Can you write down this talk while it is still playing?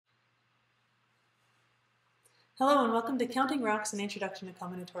Hello and welcome to Counting Rocks, an Introduction to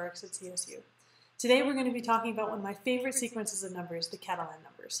Combinatorics at CSU. Today we're going to be talking about one of my favorite sequences of numbers, the Catalan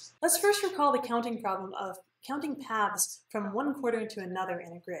numbers. Let's first recall the counting problem of counting paths from one quarter to another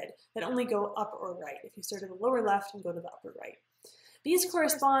in a grid that only go up or right, if you start at the lower left and go to the upper right. These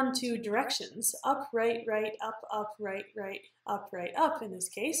correspond to directions, up, right, right, up, right, right, up, in this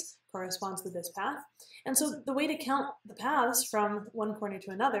case, corresponds to this path. And so the way to count the paths from one corner to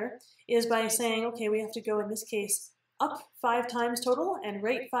another is by saying, okay, we have to go, in this case, up 5 times total and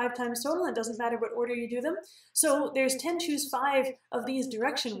right 5 times total. It doesn't matter what order you do them. So there's 10 choose 5 of these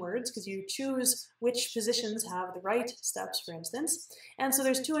direction words because you choose which positions have the right steps, for instance. And so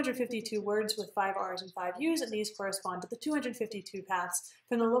there's 252 words with 5 R's and 5 U's, and these correspond to the 252 paths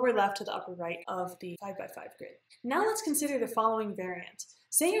from the lower left to the upper right of the 5 by 5 grid. Now let's consider the following variant.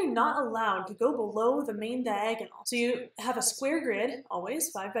 Say you're not allowed to go below the main diagonal. So you have a square grid, always,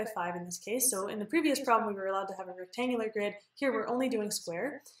 5 by 5 in this case. So in the previous problem, we were allowed to have a rectangular grid. Here, we're only doing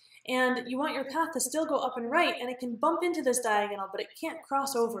square. And you want your path to still go up and right, and it can bump into this diagonal, but it can't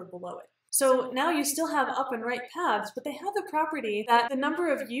cross over below it. So now you still have up and right paths, but they have the property that the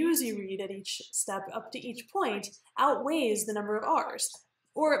number of U's you read at each step up to each point outweighs the number of R's.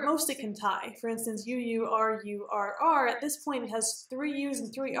 Or at most it can tie. For instance, U, R, U, R, R. At this point it has 3 U's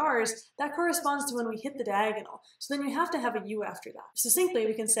and 3 R's. That corresponds to when we hit the diagonal. So then you have to have a U after that. Succinctly,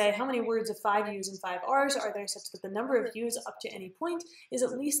 we can say how many words of 5 U's and 5 R's are there such that the number of U's up to any point is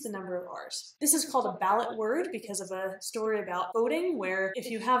at least the number of R's. This is called a ballot word because of a story about voting where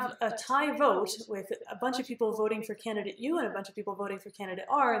if you have a tie vote with a bunch of people voting for candidate U and a bunch of people voting for candidate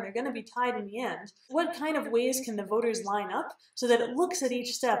R, and they're going to be tied in the end, what kind of ways can the voters line up so that it looks at each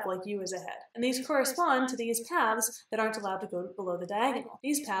step like U is ahead? And these correspond to these paths that aren't allowed to go below the diagonal.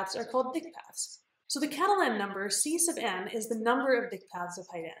 These paths are called dict paths. So the Catalan number, C sub n, is the number of dict paths of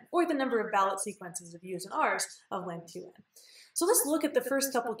height n, or the number of ballot sequences of U's and R's of length 2n. So let's look at the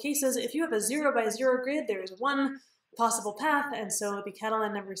first couple cases. If you have a 0 by 0 grid, there is one possible path, and so the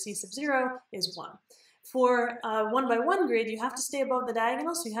Catalan number C sub 0 is 1. For a 1 by 1 grid, you have to stay above the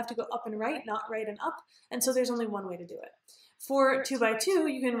diagonal, so you have to go up and right, not right and up, and so there's only one way to do it. For 2 by 2,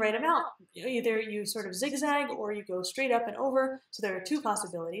 you can write them out. Either you sort of zigzag or you go straight up and over, so there are 2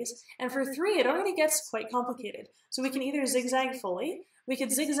 possibilities. And for 3, it already gets quite complicated. So we can either zigzag fully, we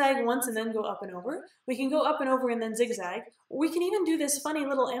could zigzag once and then go up and over, we can go up and over and then zigzag, or we can even do this funny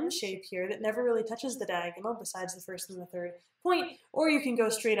little M shape here that never really touches the diagonal besides the first and the third point, or you can go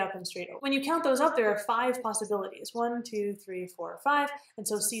straight up and straight over. When you count those up, there are 5 possibilities. 1, 2, 3, 4, 5, and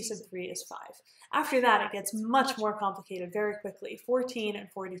so C sub 3 is 5. After that, it gets much more complicated very quickly, 14 and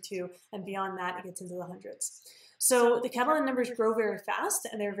 42, and beyond that, it gets into the hundreds. So the Catalan numbers grow very fast,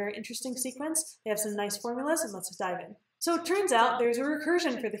 and they're a very interesting sequence. They have some nice formulas, and let's just dive in. So it turns out there's a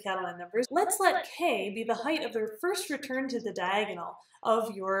recursion for the Catalan numbers. Let's let k be the height of the first return to the diagonal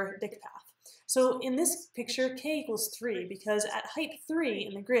of your dict path. So in this picture, k equals 3, because at height 3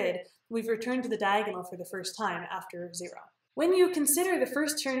 in the grid, we've returned to the diagonal for the first time after 0. When you consider the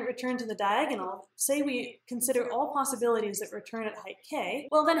first return to the diagonal, say we consider all possibilities that return at height k,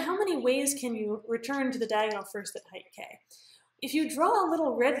 well then how many ways can you return to the diagonal first at height k? If you draw a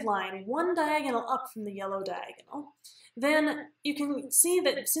little red line, one diagonal up from the yellow diagonal, then you can see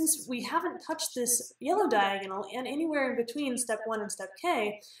that since we haven't touched this yellow diagonal and anywhere in between step 1 and step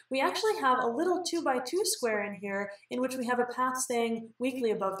k, we actually have a little 2 by 2 square in here in which we have a path staying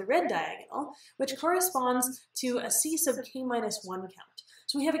weakly above the red diagonal, which corresponds to a C sub k minus 1 count.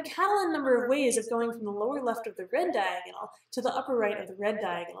 So we have a Catalan number of ways of going from the lower left of the red diagonal to the upper right of the red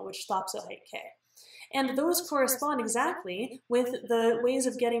diagonal, which stops at height k. And those correspond exactly with the ways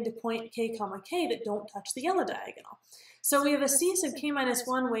of getting to point k comma k that don't touch the yellow diagonal. So we have a C sub k minus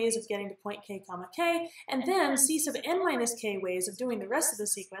 1 ways of getting to point k comma k, and then C sub n minus k ways of doing the rest of the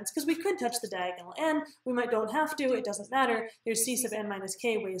sequence, because we could touch the diagonal n, we don't have to, it doesn't matter. There's C sub n minus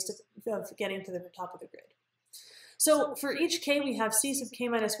k ways of getting to the top of the grid. So for each k, we have C sub k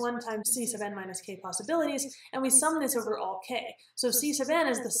minus 1 times C sub n minus k possibilities, and we sum this over all k. So C sub n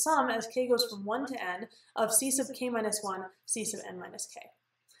is the sum as k goes from 1 to n of C sub k minus 1, C sub n minus k.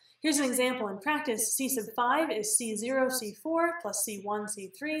 Here's an example in practice. C sub 5 is C0, C4, plus C1,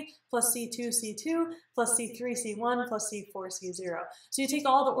 C3, plus C2, C2, plus C3, C1, plus C4, C0. So you take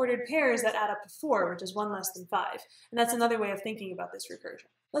all the ordered pairs that add up to 4, which is 1 less than 5. And that's another way of thinking about this recursion.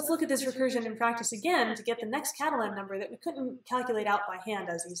 Let's look at this recursion in practice again to get the next Catalan number that we couldn't calculate out by hand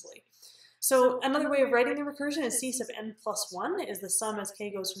as easily. So another way of writing the recursion is C sub n plus 1 is the sum as k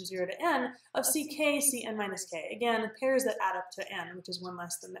goes from 0 to n of ck, cn minus k. Again, pairs that add up to n, which is 1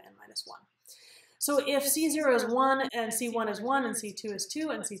 less than the n minus 1. So if C0 is 1, and C1 is 1, and C2 is 2,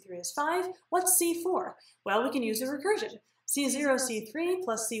 and C3 is 5, what's C4? Well, we can use a recursion. C0, C3,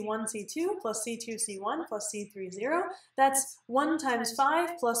 plus C1, C2, plus C2, C1, plus C3, 0. That's 1 times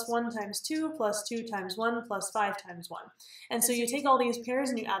 5, plus 1 times 2, plus 2 times 1, plus 5 times 1. And so you take all these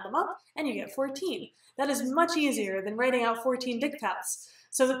pairs and you add them up, and you get 14. That is much easier than writing out 14 dict paths.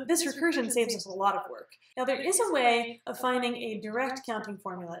 So this recursion saves us a lot of work. Now there is a way of finding a direct counting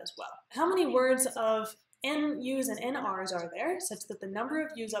formula as well. How many words of n u's and n r's are there, such that the number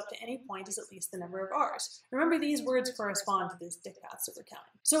of u's up to any point is at least the number of r's? Remember, these words correspond to these dict paths that we're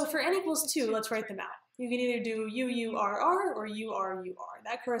counting. So for n equals 2, let's write them out. You can either do UURR or URUR.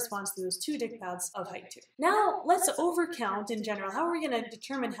 That corresponds to those two dict paths of height 2. Now let's overcount in general. How are we going to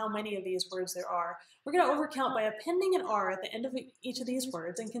determine how many of these words there are? We're going to overcount by appending an r at the end of each of these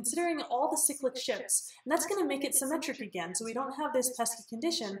words and considering all the cyclic shifts. And that's going to make it symmetric again, so we don't have this pesky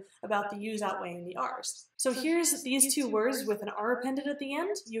condition about the u's outweighing the r's. So here's these two words with an r appended at the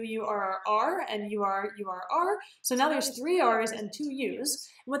end, UURR and URURR. So now there's 3 r's and 2 u's.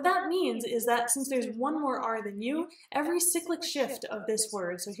 And what that means is that since there's one more r than u, every cyclic shift of this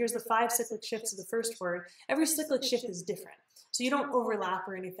word, so here's the 5 cyclic shifts of the first word, every cyclic shift is different. So you don't overlap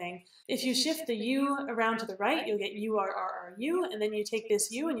or anything. If you shift the u around to the right, you'll get URRRU, and then you take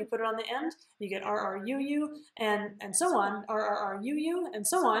this u and you put it on the end, you get RRUU, and so on, RRRUU, and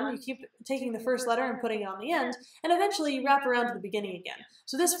so on. You keep taking the first letter and putting it on the end, and eventually you wrap around to the beginning again.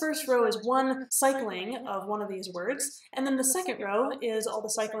 So this first row is one cycling of one of these words, and then the second row is all the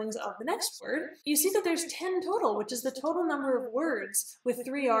cyclings of the next word. You see that there's 10 total, which is the total number of words with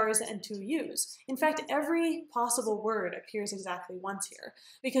 3 r's and 2 u's. In fact, every possible word appears exactly once here,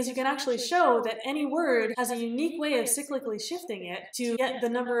 because you can actually show that any word has a unique way of cyclically shifting it to get the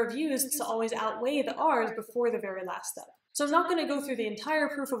number of u's to always outweigh the r's before the very last step. So I'm not going to go through the entire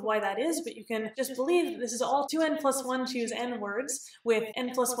proof of why that is, but you can just believe that this is all 2n plus 1 choose n words with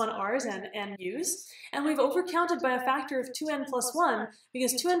n plus 1 r's and n u's. And we've overcounted by a factor of 2n plus 1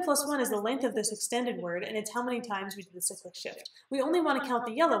 because 2n plus 1 is the length of this extended word, and it's how many times we do the cyclic shift. We only want to count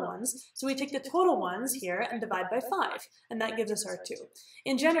the yellow ones, so we take the total ones here and divide by 5, and that gives us our 2.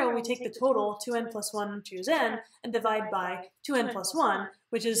 In general, we take the total 2n plus 1 choose n and divide by 2n plus 1,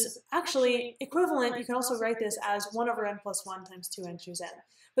 which is actually equivalent. You can also write this as 1 over n plus 1 times 2n choose n.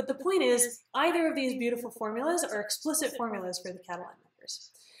 But the point is, either of these beautiful formulas are explicit formulas for the Catalan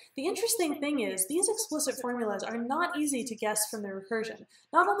numbers. The interesting thing is, these explicit formulas are not easy to guess from the recursion.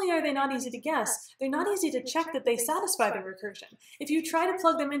 Not only are they not easy to guess, they're not easy to check that they satisfy the recursion. If you try to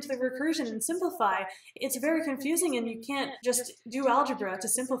plug them into the recursion and simplify, it's very confusing and you can't just do algebra to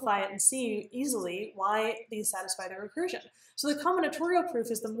simplify it and see easily why these satisfy the recursion. So the combinatorial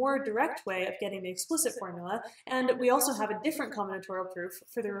proof is the more direct way of getting the explicit formula, and we also have a different combinatorial proof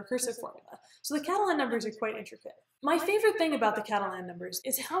for the recursive formula. So the Catalan numbers are quite intricate. My favorite thing about the Catalan numbers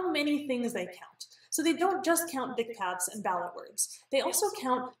is how many things they count. So they don't just count dict paths and ballot words. They also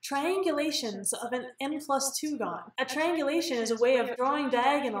count triangulations of an n plus 2 gon. A triangulation is a way of drawing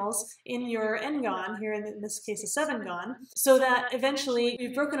diagonals in your n-gon, here in this case a 7-gon, so that eventually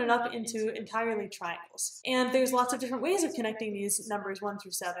we've broken it up into entirely triangles. And there's lots of different ways of connecting these numbers 1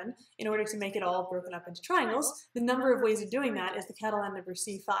 through 7 in order to make it all broken up into triangles. The number of ways of doing that is the Catalan number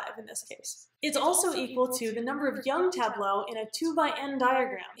C5 in this case. It's also equal to the number of young tableau in a 2 by n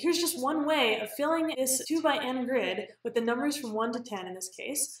diagram. Here's just one way of filling this 2 by n grid with the numbers from 1 to 10 in this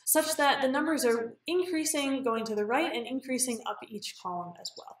case, such that the numbers are increasing going to the right and increasing up each column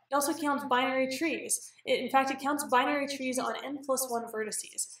as well. It also counts binary trees. In fact, it counts binary trees on n plus 1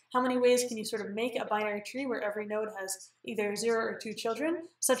 vertices. How many ways can you sort of make a binary tree where every node has either 0 or 2 children,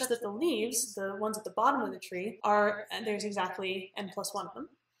 such that the leaves, the ones at the bottom of the tree, there's exactly n plus 1 of them.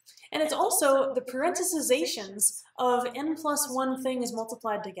 And it's also the parenthesizations of n plus 1 things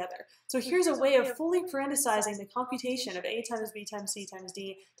multiplied together. So here's a way of fully parenthesizing the computation of a times b times c times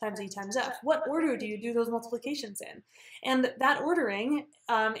d times e times f. What order do you do those multiplications in? And that ordering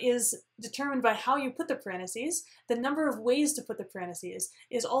is determined by how you put the parentheses. The number of ways to put the parentheses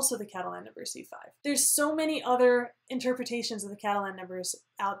is also the Catalan number C5. There's so many other interpretations of the Catalan numbers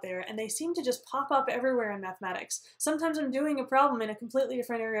out there, and they seem to just pop up everywhere in mathematics. Sometimes I'm doing a problem in a completely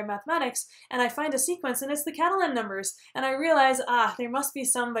different area of mathematics, and I find a sequence, and it's the Catalan numbers, and I realize, there must be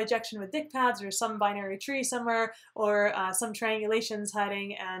some bijection with dict paths, or some binary tree somewhere, or some triangulations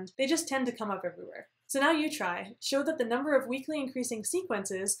hiding, and they just tend to come up everywhere. So now you try. Show that the number of weakly increasing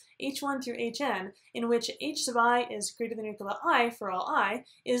sequences, h1 through hn, in which h sub I is greater than or equal to I for all I,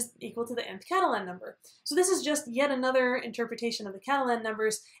 is equal to the nth Catalan number. So this is just yet another interpretation of the Catalan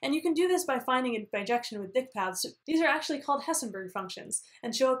numbers, and you can do this by finding a bijection with Dicke paths. These are actually called Hessenberg functions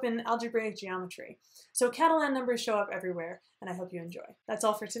and show up in algebraic geometry. So Catalan numbers show up everywhere, and I hope you enjoy. That's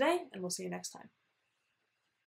all for today, and we'll see you next time.